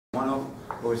Artamonov,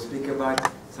 who will speak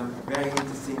about some very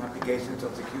interesting applications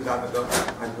of the q-Zeilberger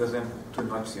algorithm to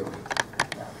knot theory.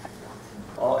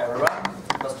 Hello everyone.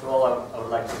 First of all, I would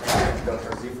like to thank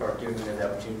Dr. Z for giving me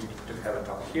the opportunity to have a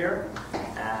talk here.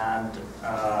 And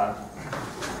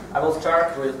I will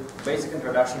start with basic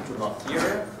introduction to knot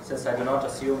theory, since I do not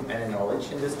assume any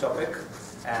knowledge in this topic.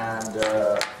 And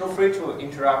feel free to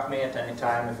interrupt me at any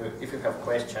time if you have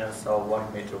questions or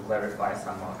want me to clarify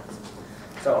some of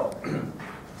it. So,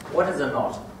 what is a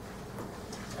knot?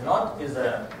 A knot is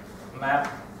a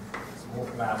map,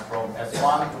 smooth map from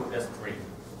S1 to S3.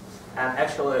 And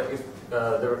actually, if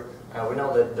we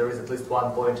know that there is at least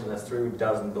one point in S3 which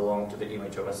doesn't belong to the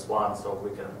image of S1, so we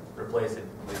can replace it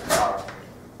with R.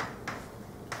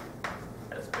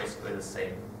 That's basically the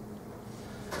same.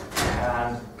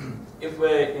 And if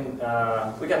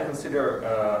we can consider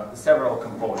several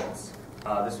components.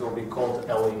 This will be called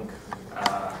a link.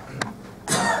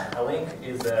 A link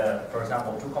is, for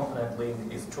example, two-component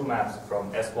link is two maps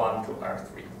from S1 to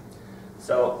R3.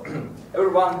 So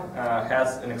everyone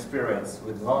has an experience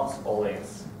with knots or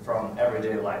links from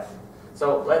everyday life.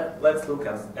 So let's look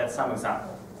at some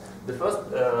example. The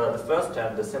first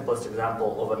and the simplest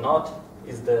example of a knot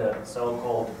is the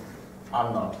so-called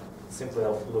unknot, simply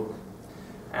of loop.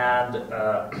 And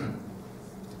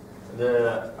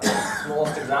the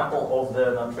smallest example of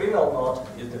the non-trivial knot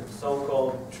is the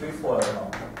so-called trefoil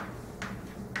knot.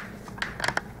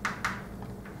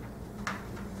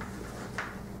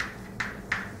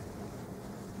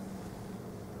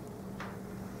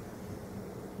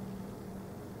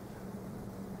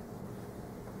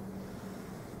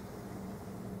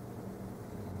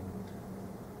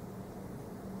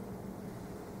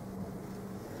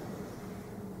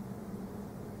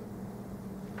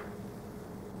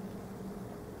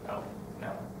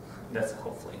 No, that's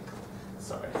HOMFLY.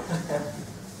 Sorry.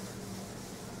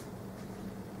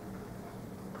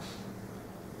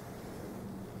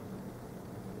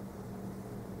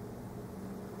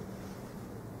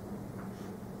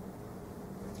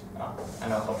 I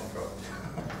know how to draw it.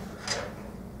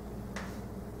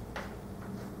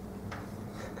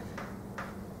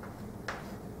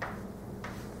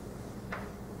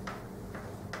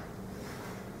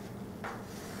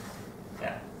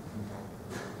 Yeah.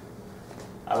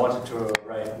 I wanted to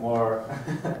write more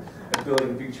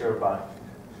appealing picture, but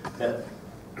that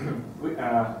we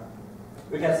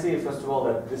can see first of all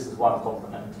that this is one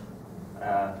component.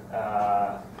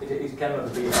 It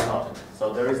cannot be knotted,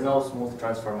 so there is no smooth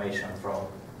transformation from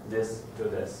this to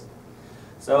this.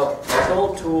 So I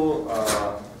call two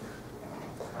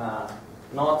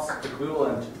knots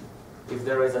equivalent if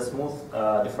there is a smooth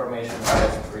deformation by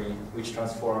S3 which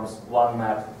transforms one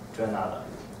map to another.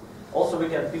 Also, we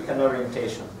can pick an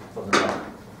orientation for the knot.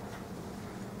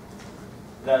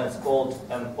 Then it's called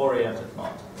an oriented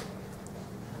knot.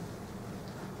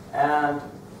 And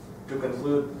to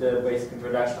conclude the basic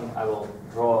introduction, I will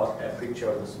draw a picture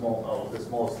of the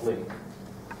smallest link,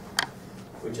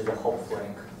 which is a HOMFLY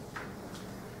link.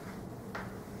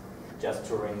 Just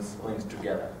two rings linked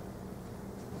together.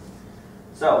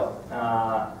 So,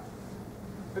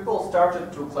 people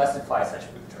started to classify such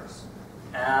pictures.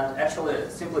 And actually,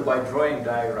 simply by drawing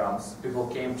diagrams, people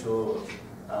came to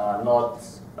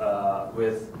knots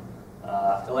with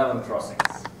 11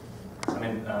 crossings. I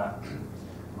mean,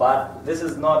 but this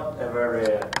is not a very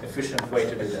efficient way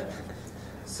to do that.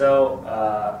 So,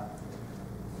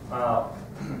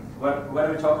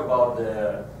 when we talk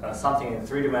about something in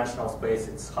three-dimensional space,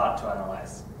 it's hard to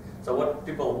analyze. So what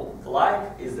people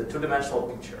like is the two-dimensional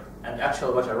picture. And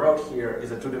actually, what I wrote here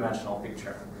is a two-dimensional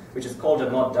picture, which is called a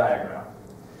knot diagram.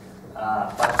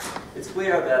 But it's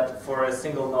clear that for a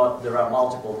single knot, there are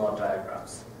multiple knot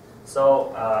diagrams.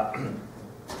 So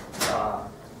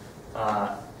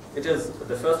it is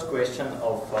the first question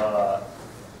of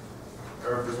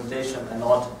representation a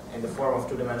knot in the form of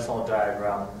two-dimensional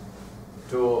diagram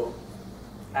to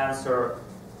answer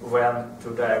when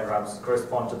two diagrams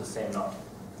correspond to the same knot.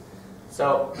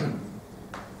 So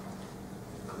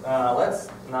let's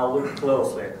now look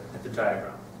closely at the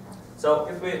diagram. So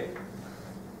if we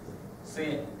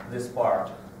see this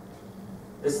part,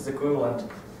 this is equivalent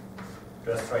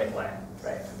to a straight line,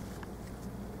 right?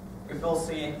 If we'll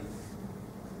see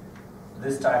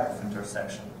this type of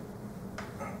intersection,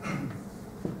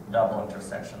 double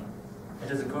intersection,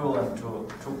 it is equivalent to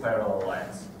two parallel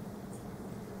lines.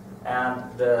 And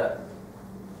the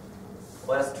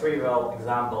less trivial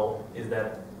example is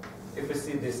that if we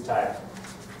see this type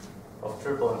of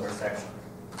triple intersection,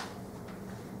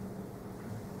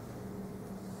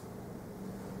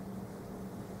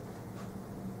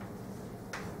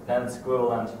 then it's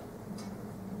equivalent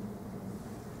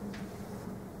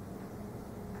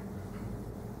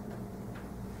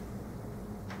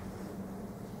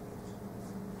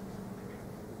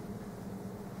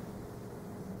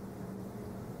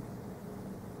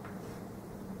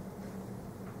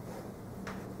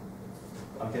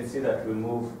one can see that we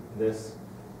move this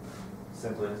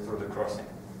simply through the crossing.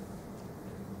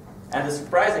 And the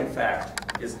surprising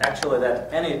fact is actually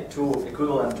that any two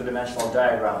equivalent two-dimensional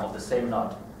diagrams of the same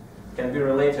knot can be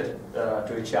related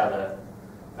to each other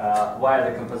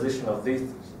via the composition of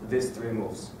these three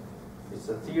moves. It's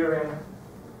a theorem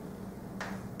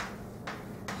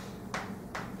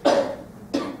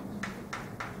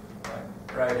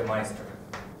Reidemeister.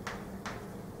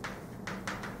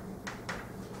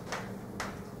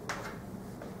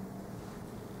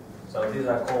 So these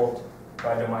are called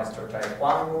Reidemeister type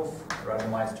 1 move,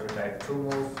 Reidemeister type 2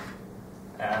 move,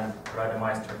 and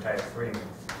Reidemeister type 3 move.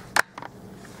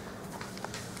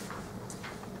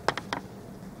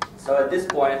 So at this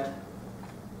point,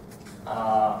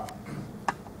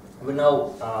 we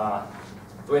know,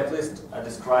 we at least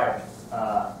described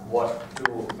what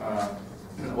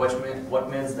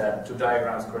means that two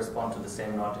diagrams correspond to the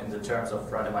same knot in the terms of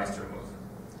Reidemeister move.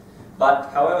 But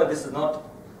however, this is not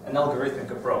an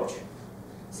algorithmic approach,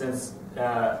 since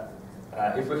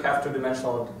if we have two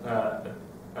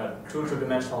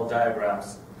two-dimensional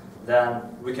diagrams, then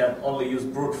we can only use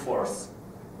brute force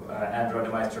and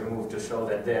Reidemeister move to show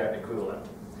that they are equivalent.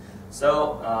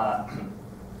 So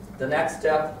the next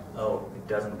step, oh, it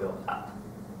doesn't go up.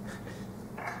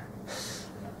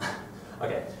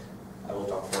 Okay, I will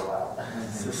talk for a while.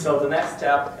 So the next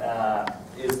step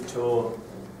is to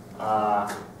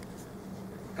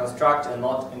construct a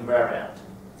knot invariant.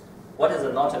 What is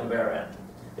a knot invariant?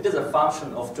 It is a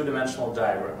function of two-dimensional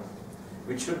diagram,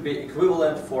 which should be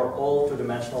equivalent for all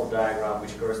two-dimensional diagrams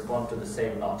which correspond to the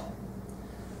same knot.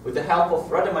 With the help of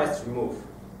Reidemeister move,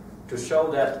 to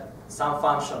show that some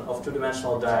function of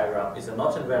two-dimensional diagram is a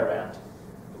knot invariant,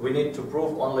 we need to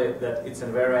prove only that it's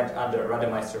invariant under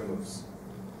Reidemeister moves.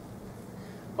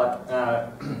 But,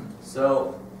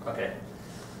 so, okay.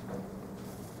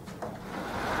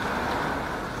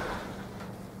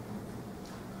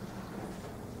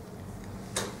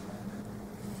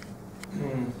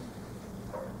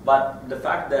 But the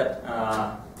fact that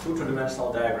two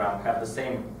two-dimensional diagrams have the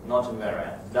same knot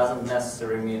invariant doesn't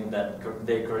necessarily mean that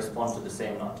they correspond to the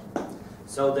same knot.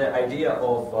 So the idea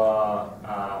of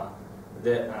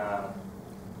the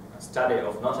study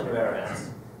of knot invariants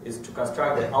is to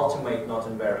construct the ultimate knot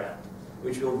invariant,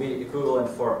 which will be equivalent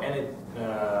for any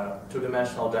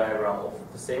two-dimensional diagram of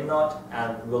the same knot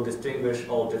and will distinguish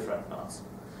all different knots.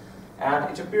 And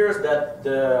it appears that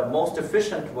the most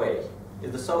efficient way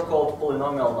is the so-called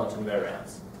polynomial knot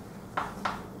invariants.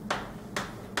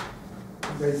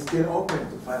 They're still open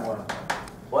to find one.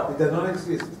 What? It does not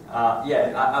exist.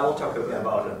 Yeah, I will talk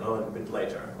about it a little bit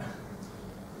later.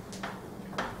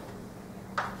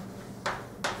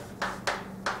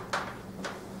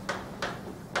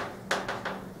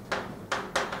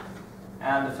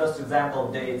 And the first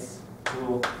example dates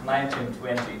to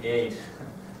 1928,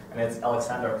 and it's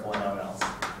Alexander polynomials.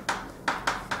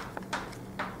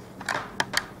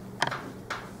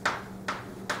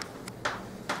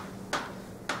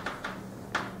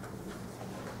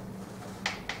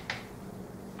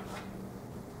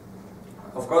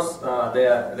 Of course,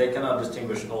 they cannot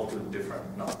distinguish all two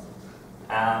different knots.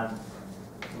 And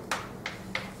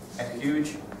a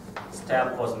huge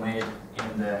step was made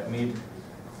in the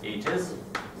mid-80s.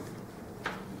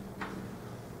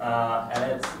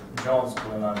 And it's Jones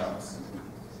polynomials.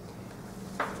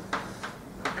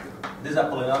 These are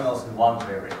polynomials in one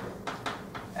variable.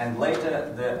 And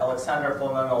later, the Alexander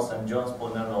polynomials and Jones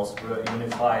polynomials were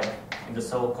unified in the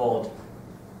so-called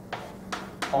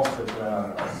HOMFLY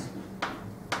polynomials.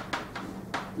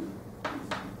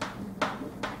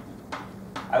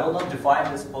 I will not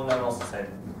define these polynomials, as I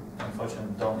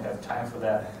unfortunately don't have time for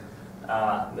that.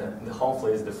 The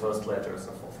HOMFLY is the first letters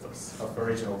of the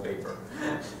original paper.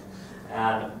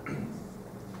 And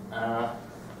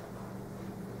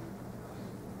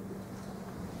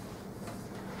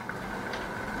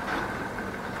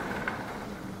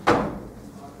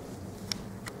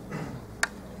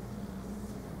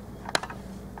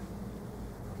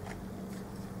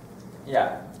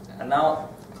yeah, and now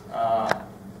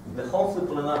the HOMFLY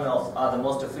polynomials are the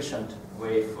most efficient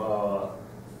way for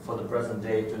the present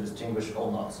day to distinguish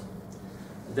all knots.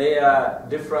 They are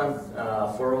different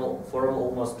for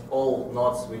almost all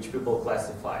knots which people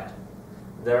classified.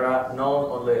 There are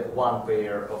known only one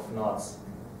pair of knots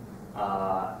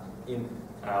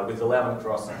with 11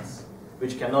 crossings,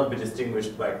 which cannot be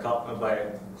distinguished by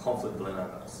HOMFLY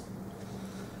polynomials.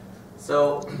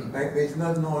 So it's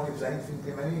not known if there are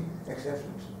infinitely many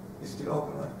exceptions. It's still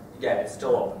open, right? Yeah, it's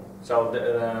still open. So it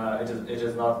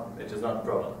is not a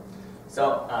problem.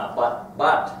 So, but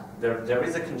there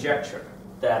is a conjecture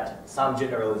that some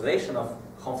generalization of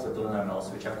HOMFLY polynomials,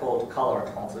 which are called colored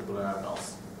HOMFLY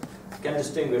polynomials. You can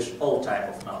distinguish all type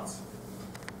of nodes.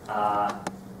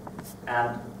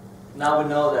 And now we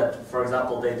know that, for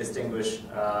example, they distinguish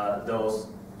those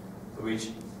which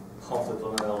HOMFLY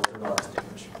polynomials do not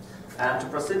distinguish. And to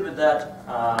proceed with that,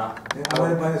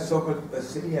 what about the so-called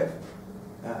CDF?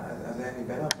 Are they any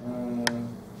better?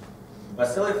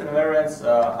 Vassiliev invariants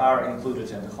are included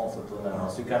in the HOMFLY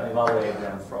polynomials. You can evaluate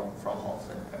them from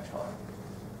HOMFLY, actually.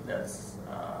 That's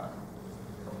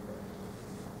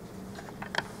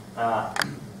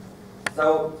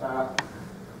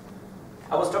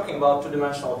I was talking about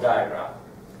two-dimensional diagram,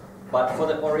 but for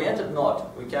the oriented node,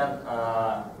 we can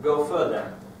go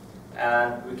further,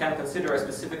 and we can consider a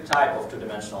specific type of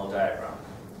two-dimensional diagram,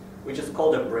 which is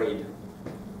called a braid.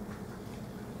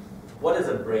 What is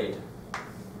a braid?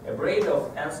 A braid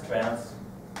of n strands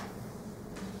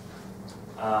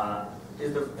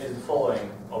is the following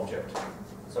object.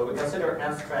 So we consider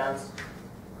n strands,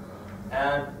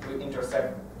 and we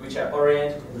intersect, which are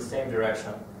oriented in the same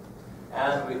direction,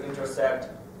 and we intersect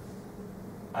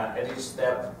at each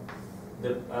step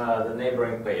the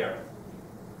neighboring pair.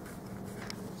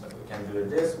 So we can do it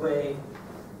this way,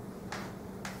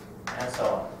 and so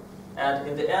on. And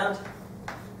in the end,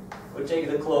 we take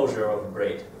the closure of a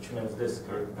braid, which means this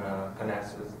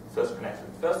connects with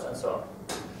first, and so on.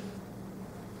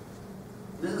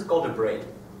 This is called a braid.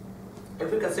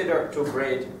 If we consider two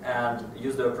braid and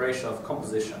use the operation of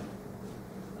composition,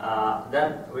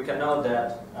 then we can know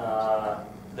that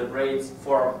the braids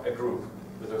form a group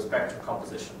with respect to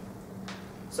composition.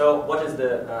 So what is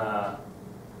the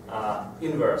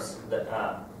inverse?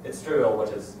 It's trivial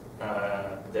what is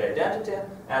the identity,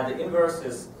 and the inverse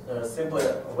is simply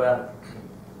when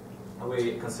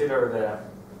we consider the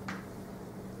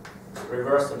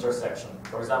reverse intersection.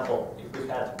 For example, if we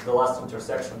had the last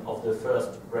intersection of the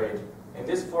first braid in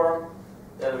this form,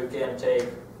 then we can take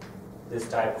this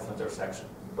type of intersection.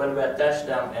 When we attach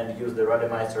them and use the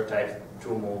Rademacher type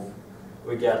 2 move,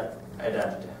 we get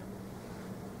identity.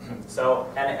 So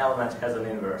any element has an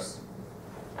inverse,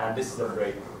 and this is a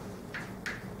braid.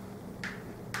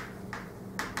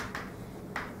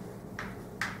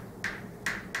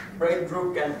 Braid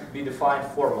group can be defined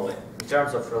formally in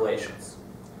terms of relations.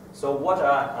 So what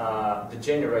are the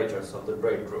generators of the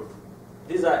braid group?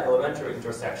 These are elementary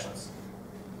intersections.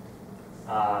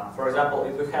 For example,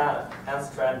 if we have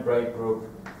n-strand braid group,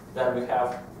 then we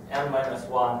have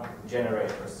n-1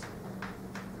 generators.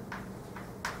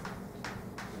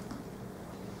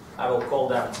 I will call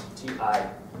them Ti.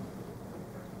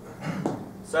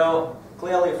 So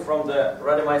clearly from the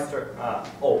Rademacher,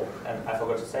 oh, and I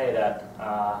forgot to say that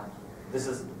this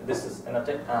is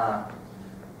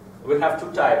we have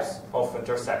two types of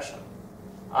intersection: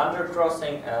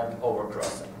 undercrossing and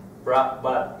overcrossing.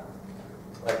 But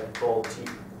let me call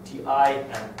Ti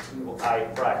and Ti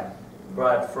prime.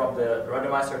 But from the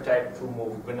Rademacher type 2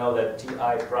 move, we know that Ti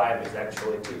prime is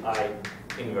actually Ti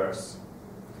inverse.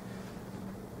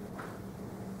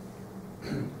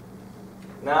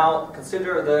 Now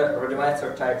consider the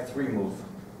Rademacher type 3 move.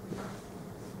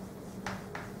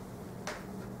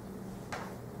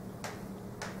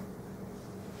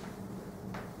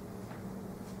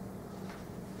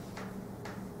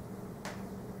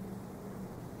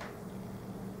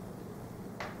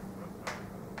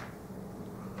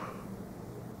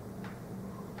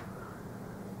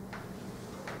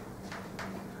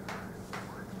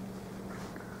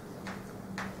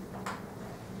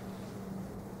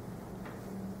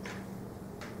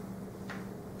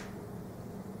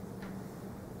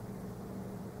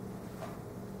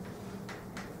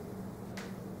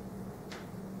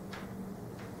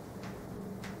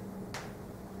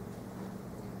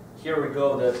 Here we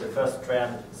go that the first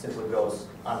strand simply goes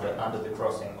under the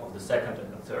crossing of the second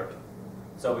and third.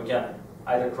 So we can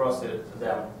either cross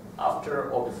them after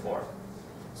or before.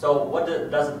 So what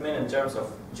does it mean in terms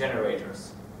of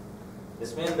generators?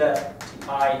 This means that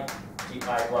Ti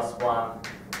plus 1,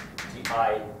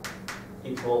 Ti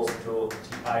equals to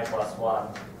Ti plus 1,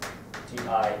 Ti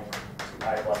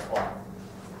plus 1.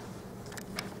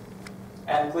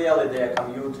 And clearly they are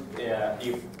commute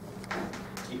if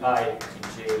Ti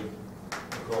Tj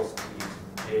equals to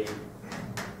J Ti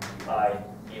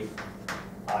if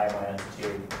I minus J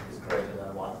is greater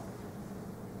than 1.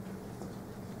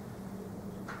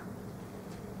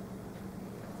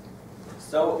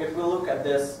 So if we look at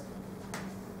these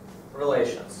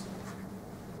relations,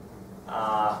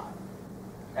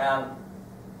 and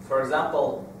for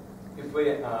example, if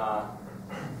we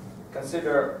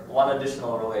consider one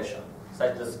additional relation,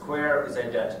 such that square is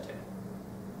identity,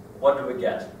 what do we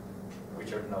get?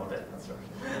 Richard, no, that answer.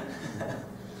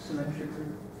 Symmetric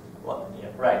group. Well, yeah,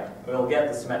 right. We'll get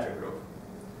the symmetric group.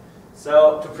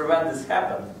 So to prevent this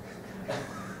happen,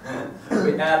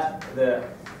 we add the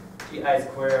ti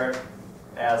squared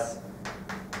as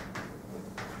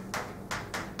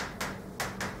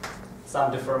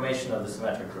some deformation of the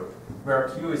symmetric group, where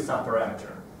q is some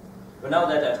parameter. We know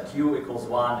that at q equals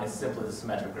 1 is simply the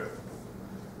symmetric group.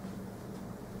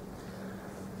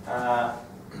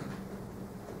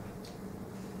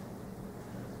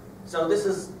 So this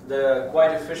is the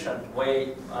quite efficient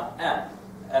way,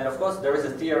 and of course there is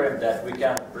a theorem that we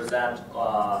can present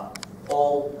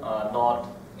all knot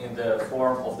in the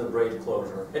form of the braid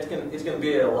closure. It can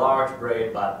be a large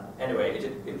braid, but anyway,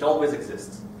 it always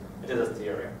exists. It is a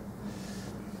theorem.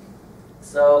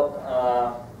 So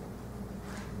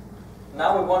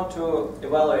now we want to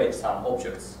evaluate some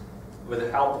objects with the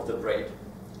help of the braid.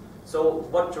 So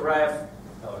what Turaev,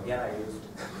 again I used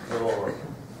the lower.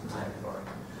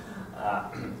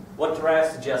 What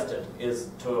Turaev suggested is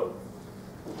to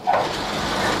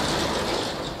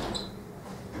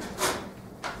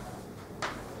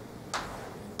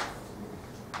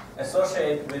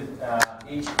associate with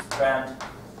each strand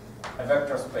a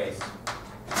vector space,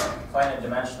 finite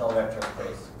dimensional vector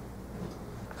space.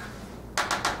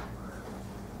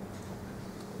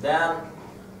 Then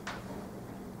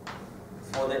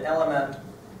for the element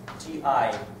ti,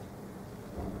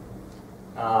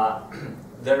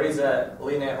 there is a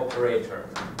linear operator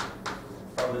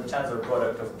from the tensor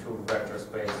product of two vector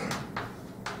space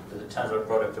to the tensor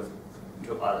product of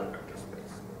two other vector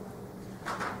space.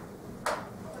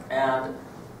 And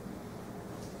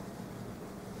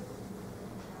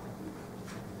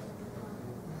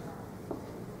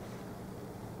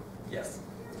yes.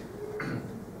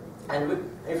 And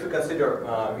if we consider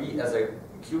V as a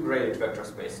q-graded vector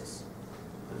spaces,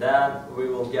 then we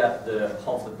will get the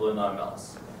HOMFLY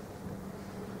polynomials.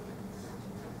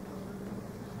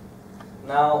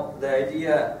 Now, the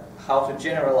idea how to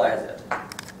generalize it.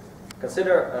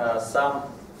 Consider some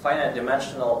finite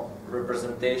dimensional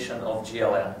representation of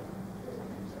GLN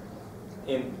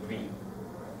in V.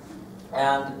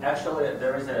 And actually,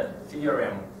 there is a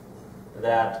theorem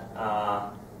that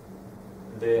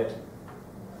the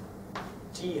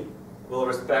T will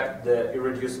respect the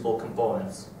irreducible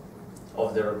components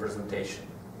of the representation.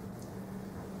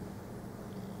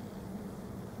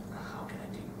 How can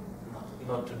I dig?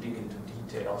 Not to dig into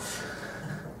details.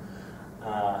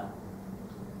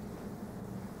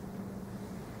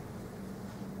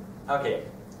 Okay.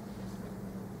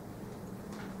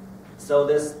 So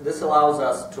this allows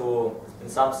us to, in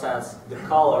some sense,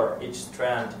 color each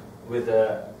strand with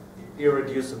a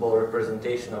irreducible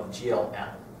representation of GLN.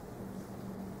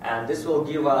 And this will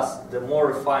give us the more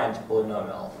refined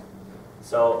polynomial.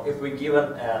 So if we're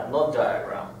given a knot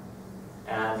diagram,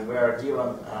 and we are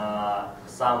given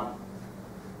some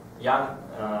Young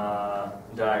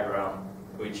diagram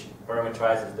which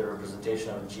parameterizes the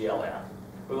representation of GLN,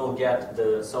 we will get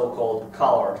the so-called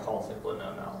colored HOMFLY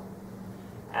polynomial.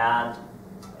 And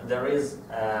there is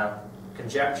a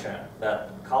conjecture that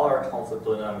colored HOMFLY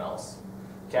polynomials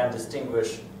can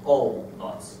distinguish all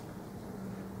knots.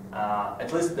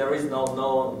 At least there is no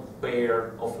known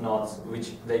pair of knots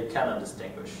which they cannot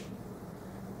distinguish.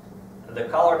 The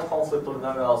colored HOMFLY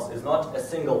polynomials is not a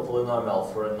single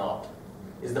polynomial for a knot.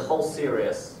 It's the whole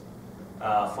series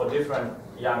for different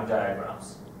Young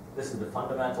diagrams. This is the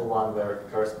fundamental one where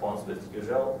it corresponds with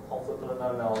usual HOMFLY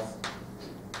polynomials.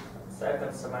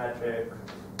 Second symmetric,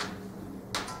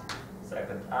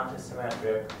 second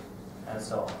antisymmetric, and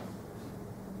so on.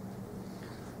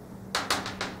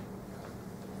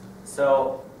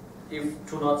 So if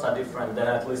two knots are different, then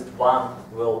at least one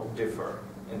will differ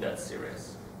in that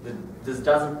series. This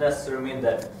doesn't necessarily mean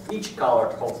that each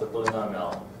colored HOMFLY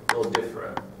polynomial will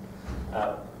differ,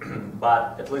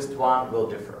 but at least one will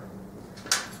differ.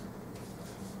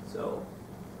 So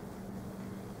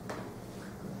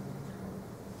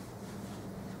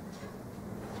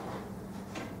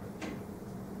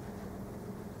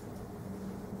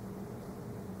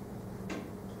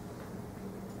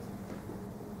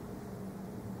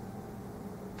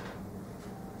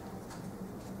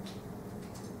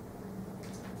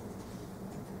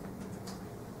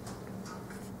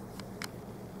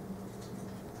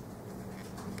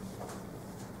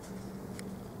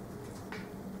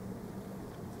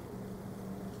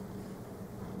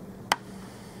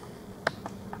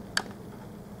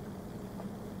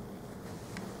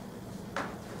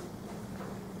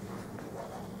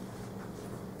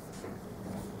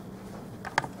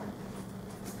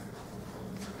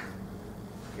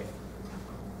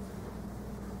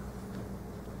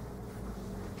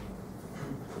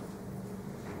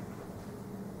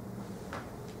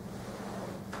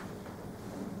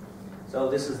So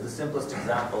this is the simplest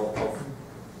example of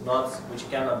knots which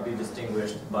cannot be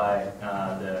distinguished by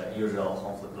the usual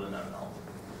HOMFLY polynomial.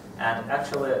 And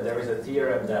actually, there is a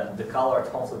theorem that the colored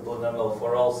HOMFLY polynomial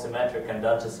for all symmetric and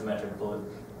antisymmetric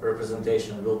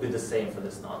representation will be the same for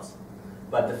these knots.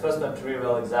 But the first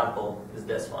non-trivial example is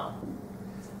this one.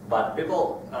 But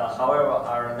people, however,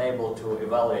 are unable to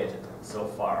evaluate it so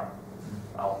far.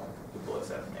 Well, people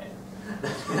except me.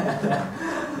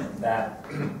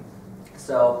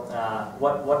 So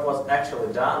what was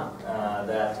actually done,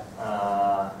 that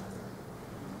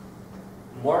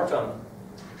Morton,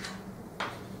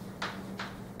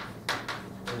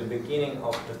 in the beginning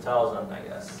of 2000, I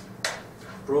guess,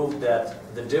 proved that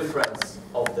the difference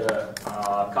of the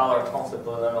colored HOMFLY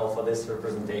polynomial for this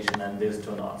representation and these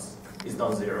two knots is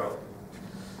non-zero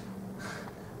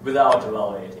without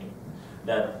evaluating.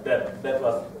 That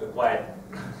was a quite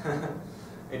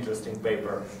interesting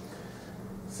paper.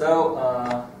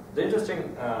 So the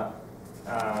interesting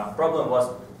problem was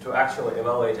to actually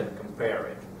evaluate and compare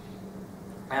it.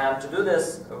 And to do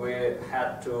this, we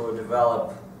had to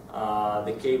develop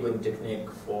the cabling technique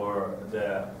for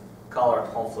the colored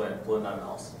HOMFLY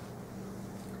polynomials.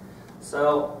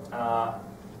 So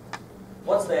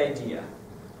what's the idea?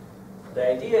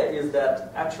 The idea is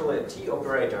that actually T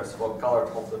operators for colored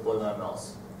HOMFLY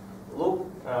polynomials look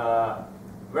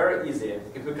very easy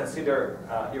if we consider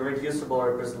irreducible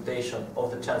representation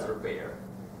of the tensor pair.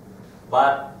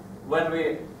 But when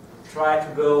we try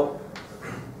to go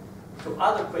to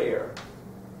other pair,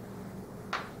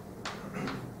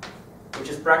 which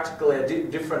is practically a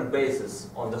different basis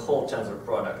on the whole tensor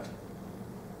product,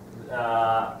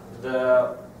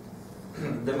 the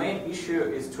main issue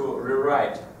is to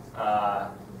rewrite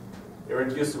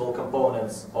irreducible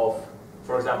components of,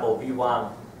 for example,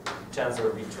 V1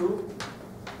 tensor V2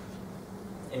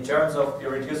 in terms of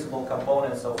irreducible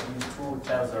components of V2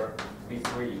 tensor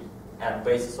V3 and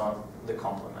basis on the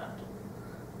complement.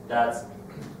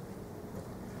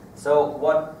 So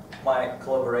what my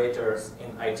collaborators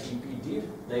in ITP did,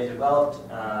 they developed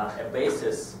a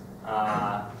basis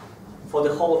for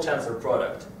the whole tensor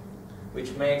product,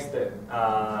 which makes the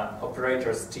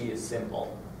operators T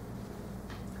simple.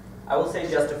 I will say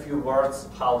just a few words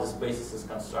how this basis is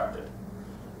constructed.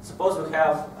 Suppose we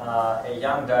have a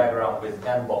Young diagram with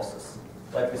n boxes.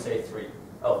 Let me say 3.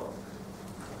 Oh.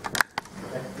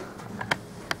 Okay.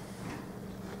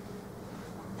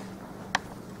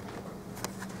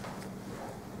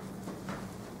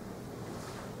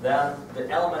 Then the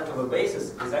element of a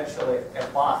basis is actually a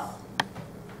path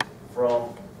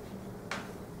from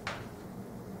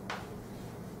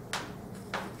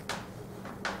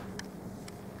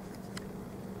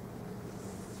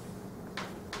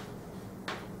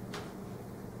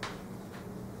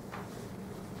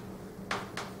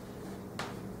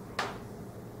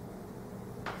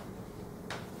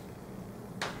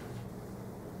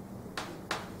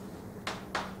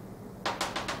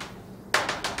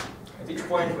each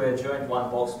point we adjoin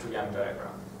one box to Young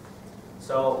diagram.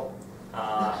 So,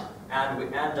 and we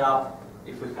end up,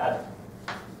 if we had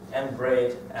n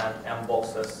braid and m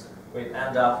boxes, we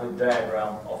end up with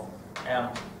diagram of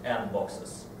n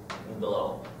boxes in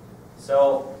below.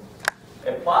 So,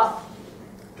 a path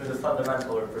to the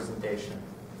fundamental representation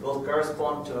will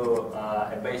correspond to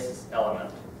a basis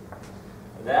element.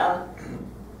 Then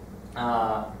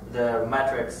the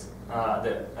matrix.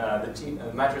 The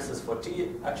matrices for T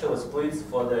actually splits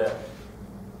for the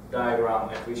diagram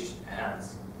at which it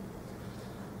ends.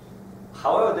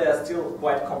 However, they are still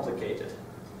quite complicated.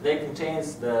 They contain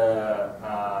the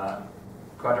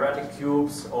quadratic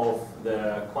cubes of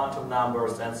the quantum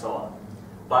numbers and so on.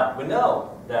 But we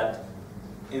know that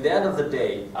in the end of the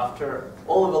day, after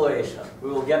all evaluation, we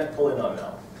will get a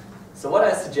polynomial. So what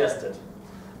I suggested,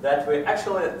 that we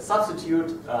actually substitute,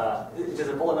 it is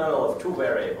a polynomial of two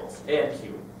variables, a and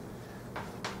q.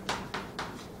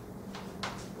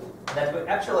 That we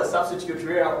actually substitute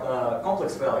real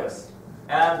complex values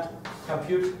and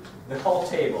compute the whole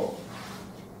table.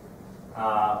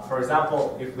 For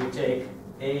example, if we take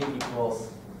a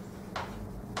equals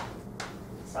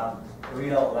some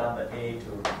real lambda a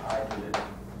to I to the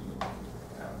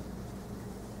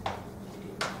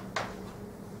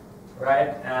right?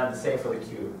 And the same for the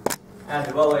Q. And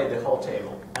evaluate the whole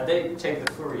table. And they take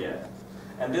the Fourier.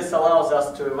 And this allows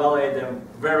us to evaluate them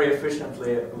very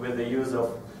efficiently with the use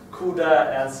of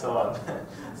CUDA and so on.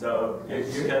 So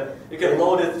you can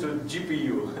load it to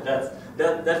GPU.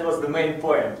 That was the main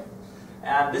point.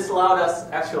 And this allowed us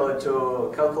actually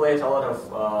to calculate a lot of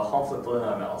HOMFLY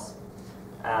polynomials.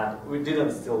 And we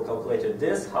didn't still calculate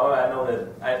this. However, I know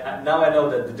that now I know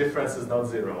that the difference is not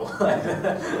zero.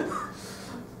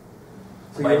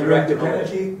 So by you direct the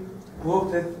evaluation. penalty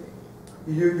proof that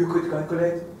you could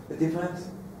calculate the difference?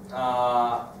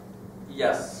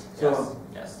 Yes. So-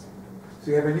 yes.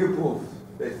 So you have a new proof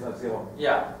that it's not zero.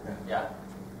 Yeah.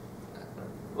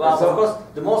 Well, So- of course,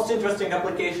 the most interesting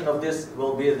application of this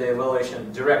will be the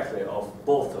evaluation directly of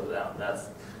both of them. That's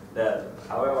that.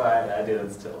 However, I did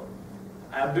it still.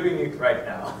 I'm doing it right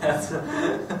now.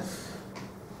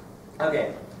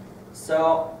 Okay.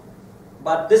 So,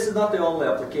 but this is not the only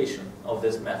application of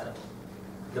this method.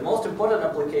 The most important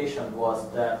application was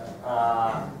that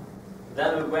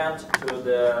then we went to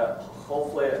the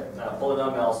HOMFLY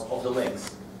polynomials of the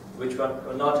links, which were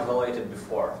not evaluated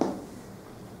before.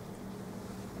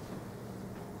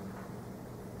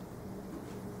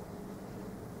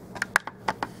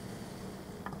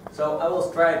 So I will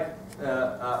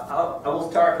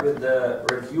start with the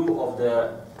review of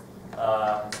the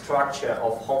structure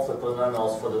of HOMFLY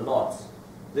polynomials for the knots.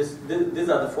 These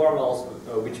are the formulas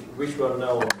which were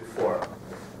known before,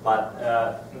 but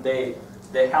they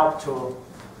help to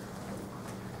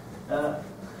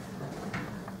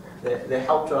they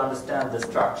help to understand the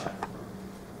structure.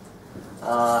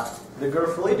 The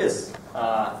Gerflidis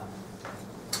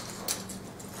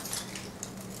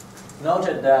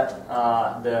noted that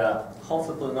the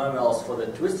HOMFLY polynomials for the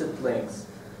twisted links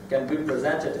can be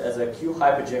presented as a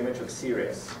q-hypergeometric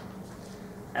series,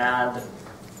 and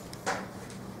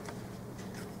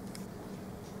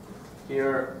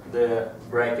here the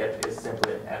bracket is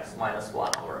simply x minus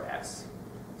 1 over x.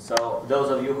 So those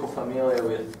of you who are familiar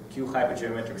with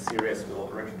q-hypergeometric series will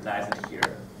recognize it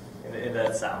here in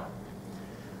that sum.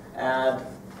 And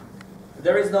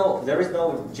there is no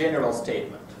general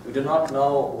statement. We do not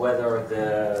know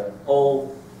whether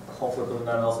all HOMFLY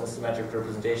polynomials in symmetric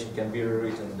representation can be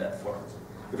rewritten in that form,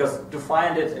 because to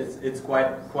find it, it's quite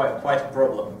a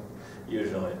problem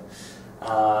usually.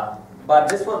 But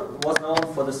this one was known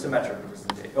for the symmetric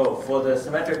representation. For the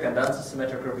symmetric and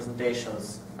unsymmetric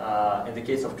representations in the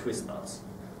case of twist knots.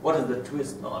 What is the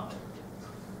twist knot?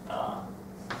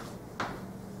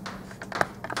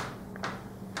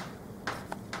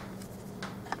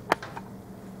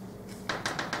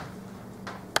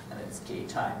 And it's k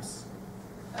times.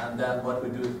 And then what we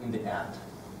do in the end?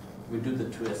 We do the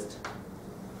twist.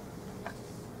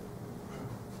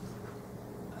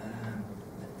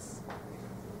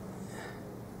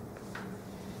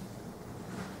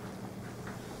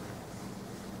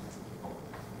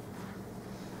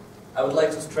 I would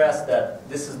like to stress that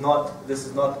this is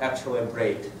not actually a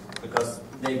braid, because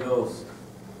they go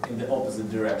in the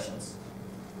opposite directions.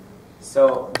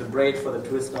 So the braid for the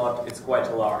twist knot is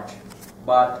quite large,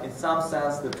 but in some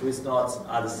sense the twist knots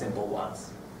are the simple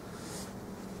ones.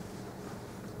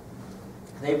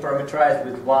 They parameterize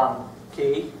with one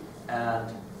k,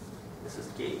 and this is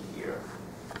k here.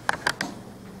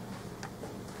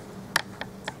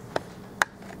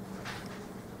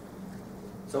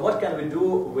 So what can we do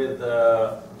with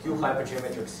the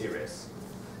q-hypergeometric series?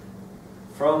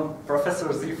 From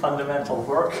Professor Z fundamental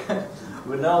work,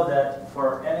 we know that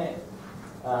for any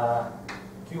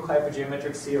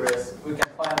q-hypergeometric series, we can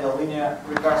find a linear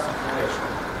recursive relation.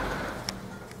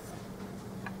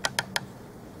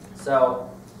 So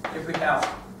if we have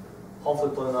HOMFLY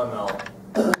polynomial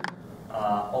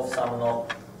of some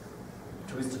knot,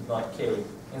 twisted knot k,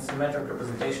 in symmetric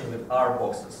representation with R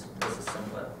boxes, this is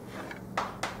simpler.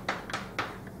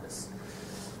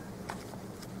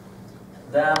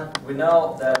 Then we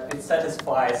know that it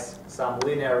satisfies some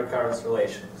linear recurrence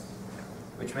relations,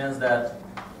 which means that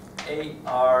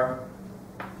AR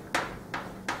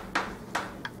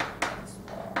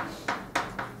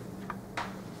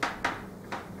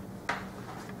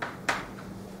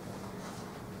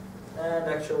and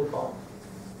actually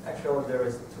there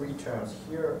is 3 terms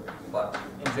here, but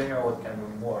in general it can be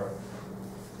more.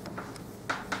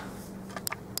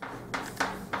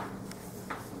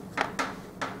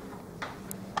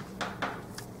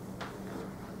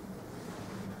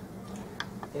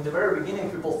 In the very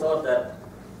beginning, people thought that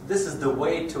this is the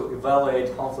way to evaluate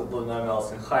HOMFLY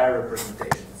polynomials in higher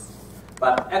representations.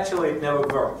 But actually, it never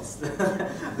worked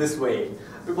this way.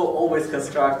 People always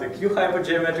construct a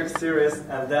q-hypergeometric series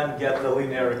and then get the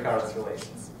linear recurrence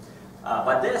relations.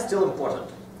 But they are still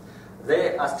important.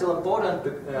 They are still important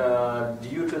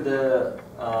due to the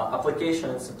application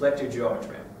in symplectic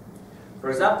geometry. For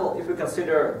example, if we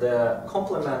consider the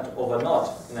complement of a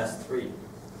knot in S3,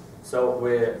 so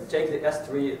we take the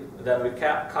S3, then we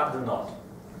cut the knot.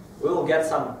 We will get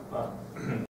some